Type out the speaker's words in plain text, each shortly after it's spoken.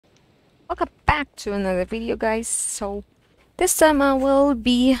Welcome back to another video, guys. So this time I will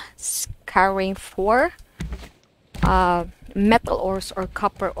be scouring for metal ores or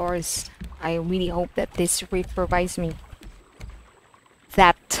copper ores. I really hope that this reef provides me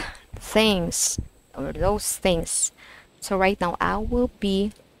that things or those things. So right now I will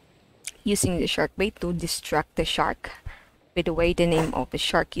be using the shark bait to distract the shark. By the way, the name of the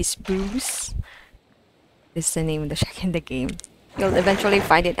shark is Bruce. This is the name of the shark in the game. You'll eventually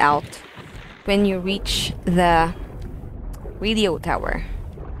find it out when you reach the radio tower.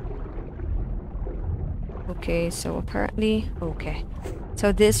 Okay, so apparently, okay.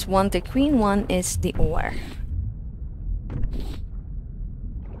 So this one, the green one, is the ore.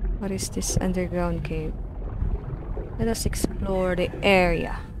 What is this underground cave? Let us explore the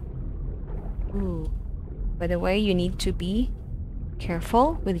area. Ooh. By the way, you need to be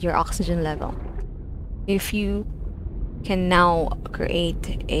careful with your oxygen level. If you can now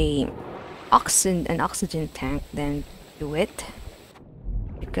create an oxygen tank, then do it,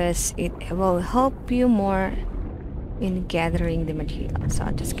 because it will help you more in gathering the material. So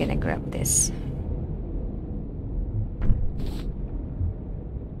I'm just gonna grab this.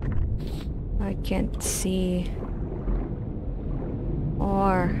 I can't see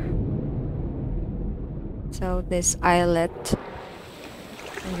or so this islet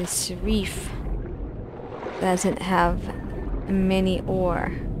and this reef doesn't have many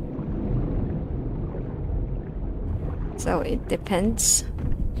ore. So it depends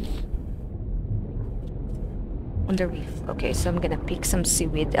on the reef. Okay, so I'm gonna pick some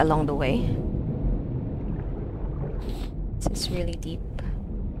seaweed along the way. This is really deep.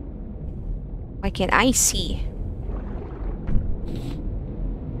 Why can't I see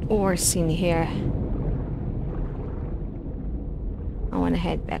ores in here? I wanna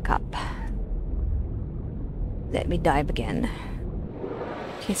head back up. Let me dive again.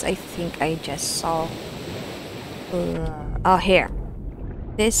 Because I think I just saw oh, here.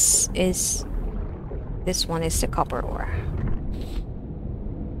 This one is the copper ore.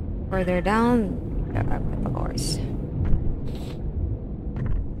 Further down, there are metal ores.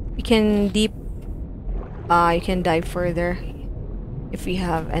 You can you can dive further if you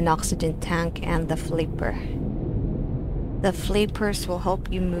have an oxygen tank and the flipper. The flippers will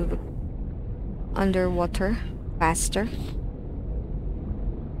help you move underwater faster.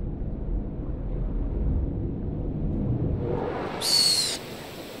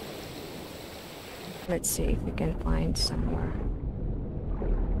 Let's see if we can find somewhere.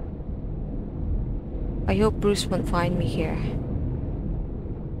 I hope Bruce won't find me here.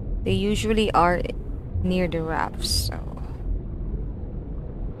 They usually are near the rafts, so.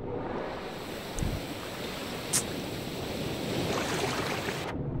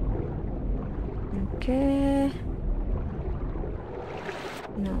 Okay.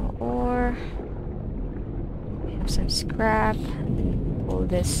 No ore. We have some scrap, and then pull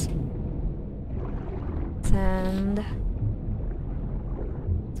this sand.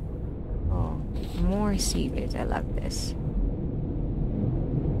 Oh, more seaweed. I love this.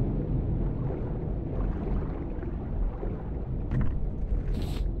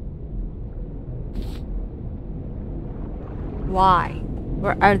 Why?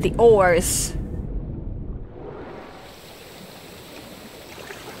 Where are the ores?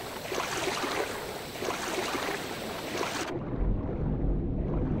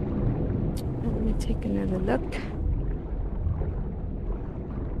 Take another look.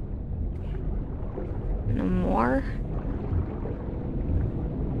 No more.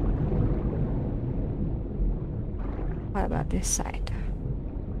 What about this side?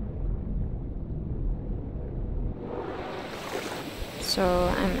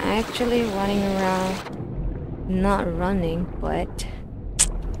 So I'm actually running around, not running, but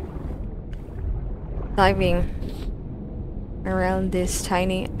diving around this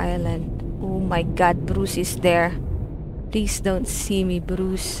tiny island. Oh my god, Bruce is there. Please don't see me,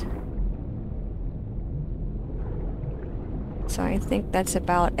 Bruce. So I think that's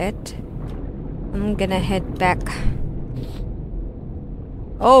about it. I'm gonna head back.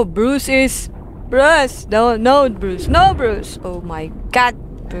 Oh, Bruce! No, Bruce. No, Bruce! Oh my god,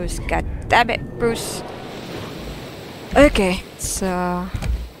 Bruce. God damn it, Bruce. Okay, so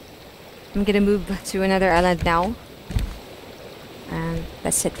I'm gonna move to another island now. And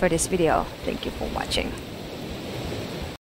that's it for this video. Thank you for watching.